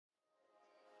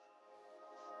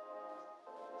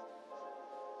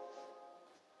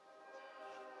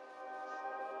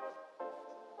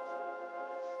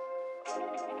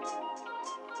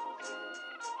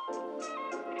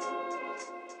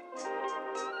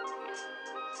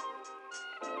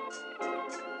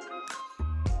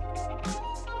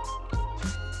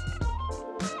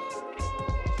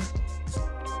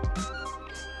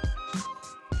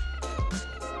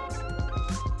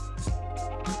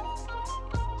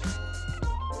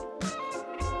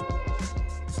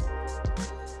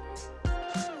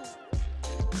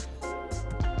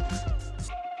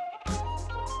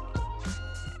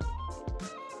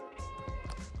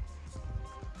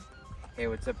Hey,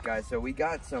 what's up guys? So we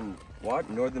got some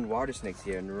northern water snakes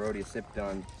here, Nerodia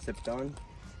sipton,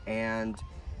 and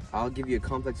I'll give you a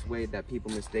complex way that people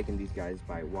mistaken these guys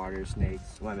by water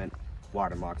snakes,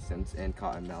 water moccasins and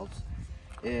cottonmouths,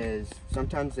 is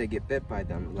sometimes they get bit by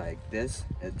them like this.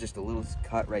 It's just a little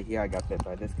cut right here. I got bit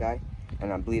by this guy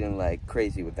and I'm bleeding like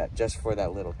crazy with that, just for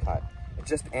that little cut. It's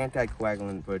just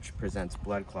anticoagulant, which presents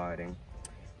blood clotting.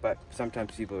 But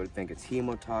sometimes people would think it's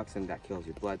hemotoxin that kills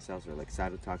your blood cells, or like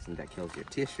cytotoxin that kills your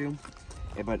tissue.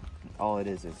 But all it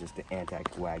is just an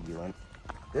anticoagulant.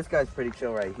 This guy's pretty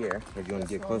chill right here. If you want to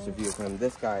get a closer view of him,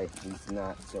 this guy, he's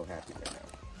not so happy right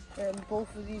now. And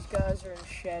both of these guys are in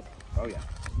shed. Oh yeah.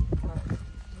 You can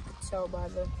tell by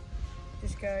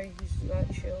this guy, he's not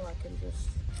chill. I can just...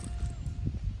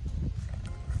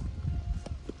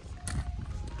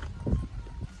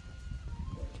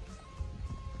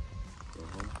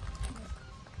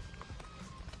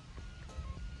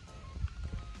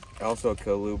 Also a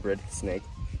colubrid snake,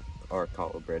 or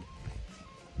colubrid.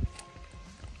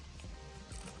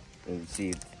 And you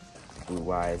see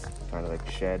blue eyes, kind of like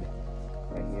shed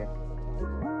right here.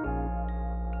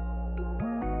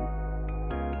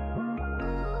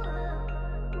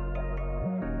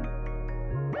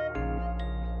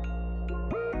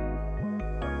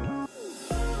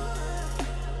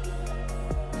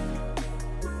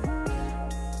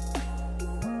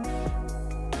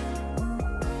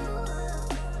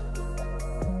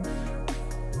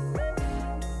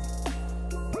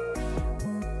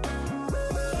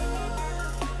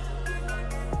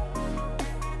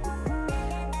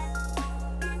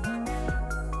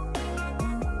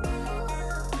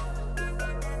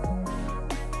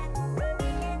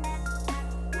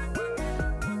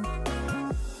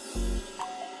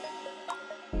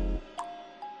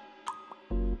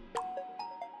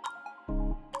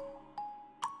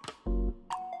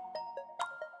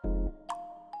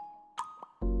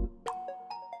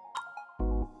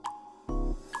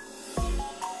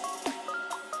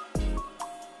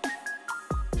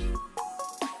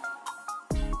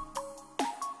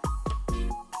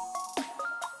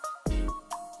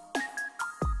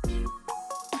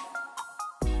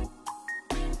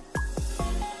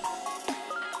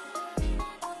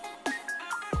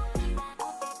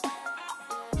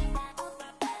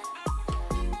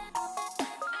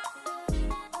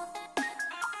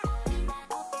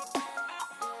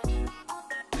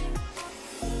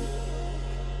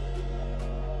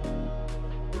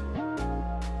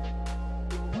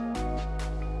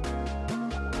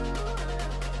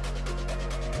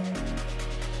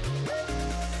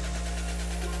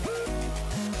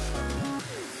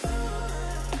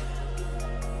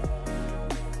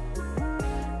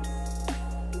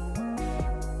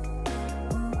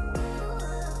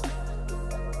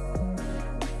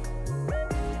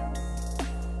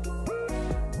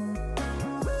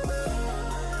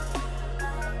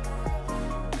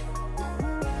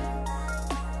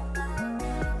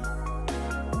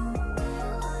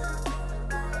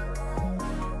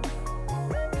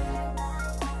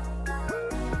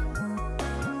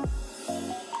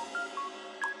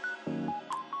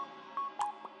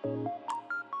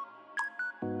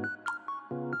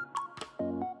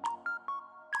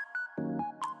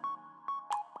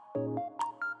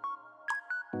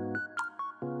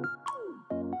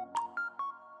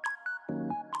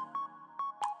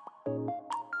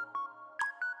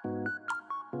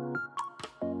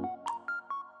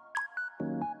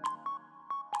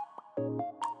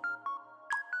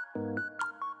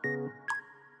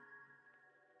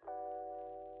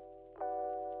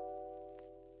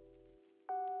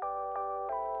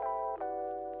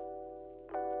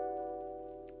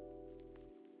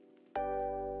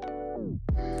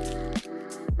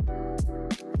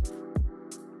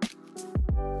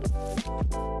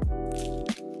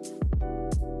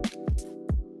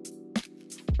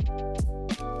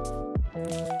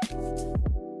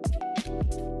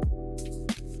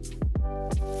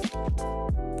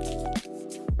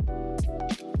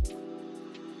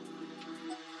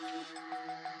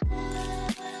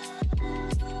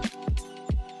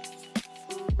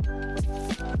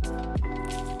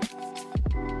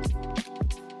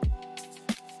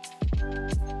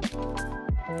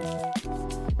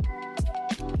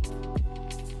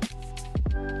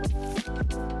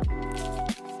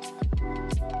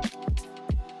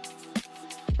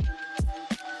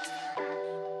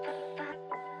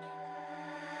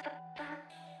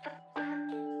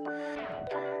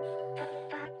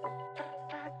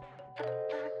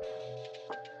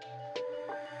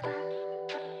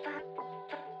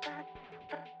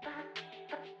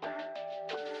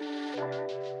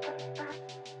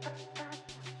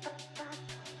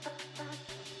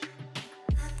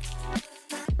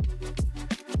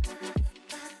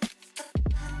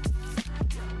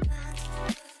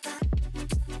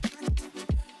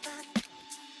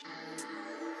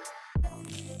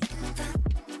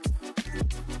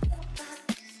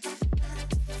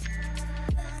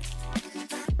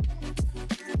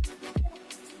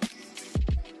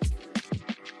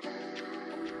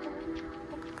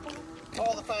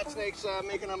 snake's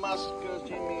making a mess because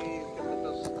Jamie got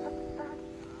this.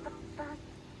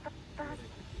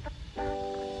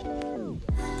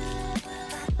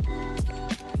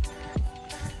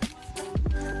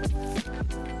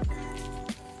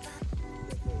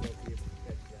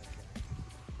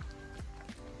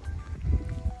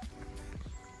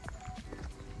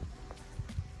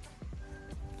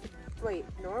 Wait,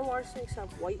 northern water snakes have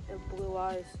white and blue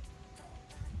eyes.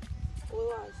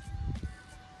 Blue eyes.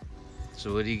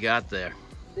 So what do you got there?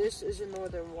 This is a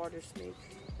northern water snake.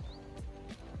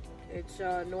 It's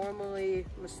normally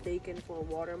mistaken for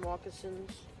water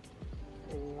moccasins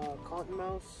and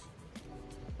cottonmouths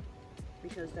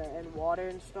because they're in water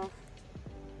and stuff.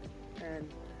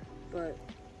 But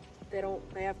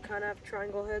they have kind of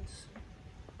triangle heads.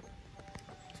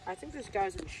 I think this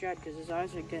guy's in shed because his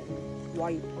eyes are getting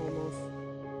white almost.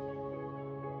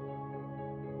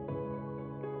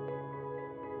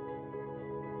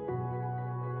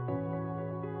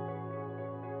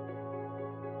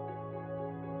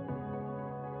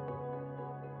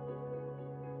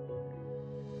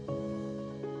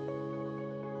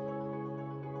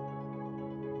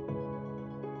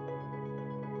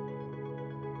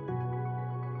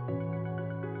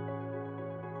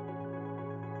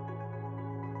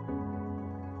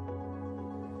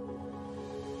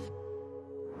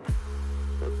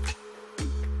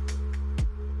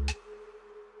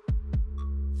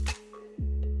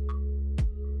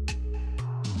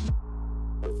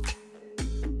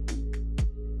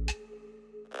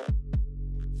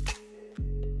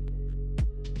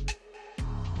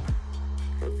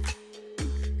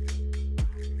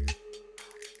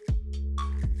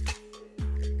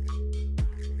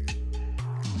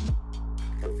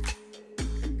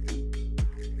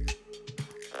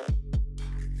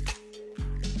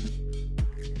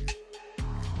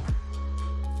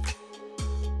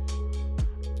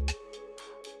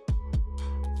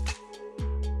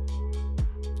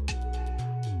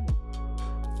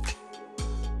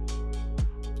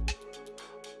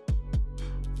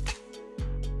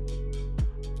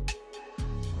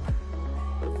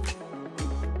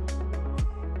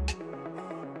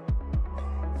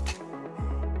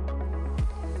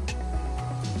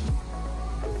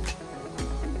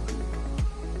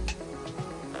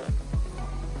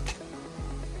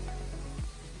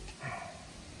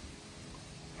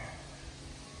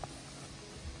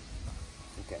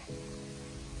 Okay.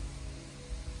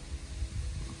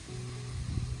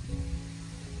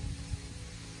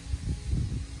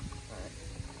 Alright.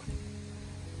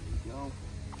 No.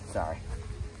 Sorry.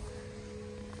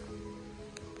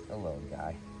 Hello,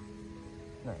 guy.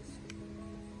 Nice.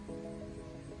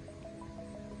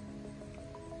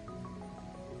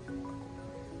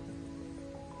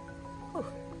 Whew.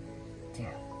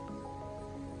 Damn.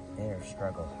 Their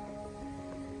struggle.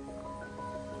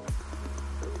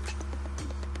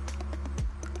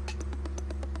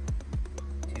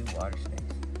 Water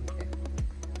snakes. Okay.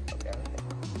 Okay.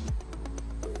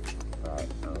 Alright,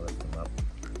 I'll lift them up.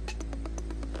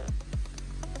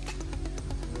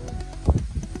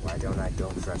 Why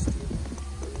don't trust you?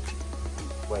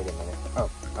 Wait a minute. Oh,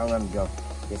 I'll let him go.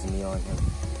 There's a meal on him.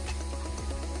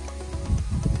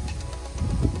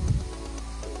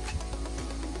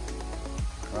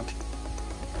 Huh?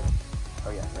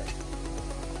 Oh yeah, right.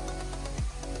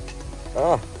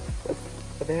 Oh,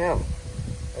 what the hell?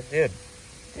 That dude.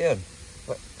 Dude,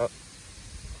 what? Oh,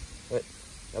 what?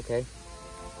 Okay.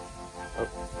 Oh,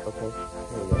 okay.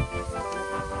 Here we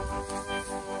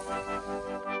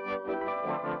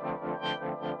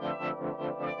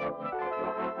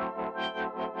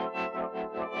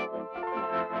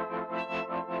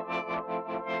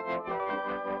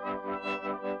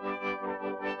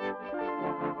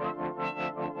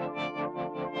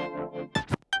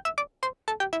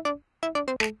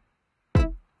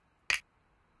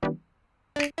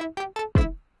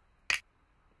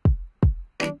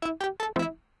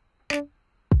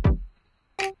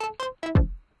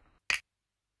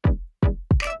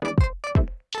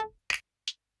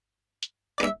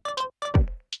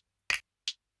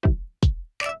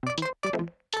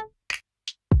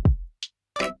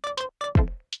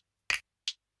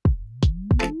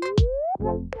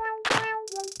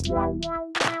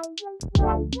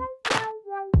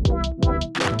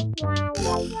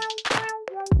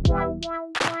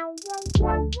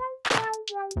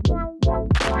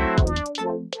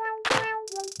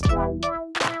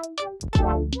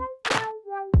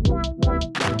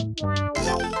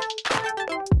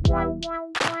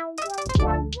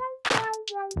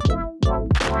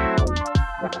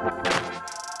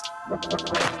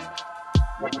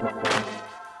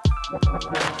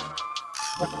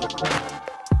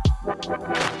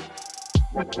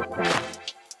Wow.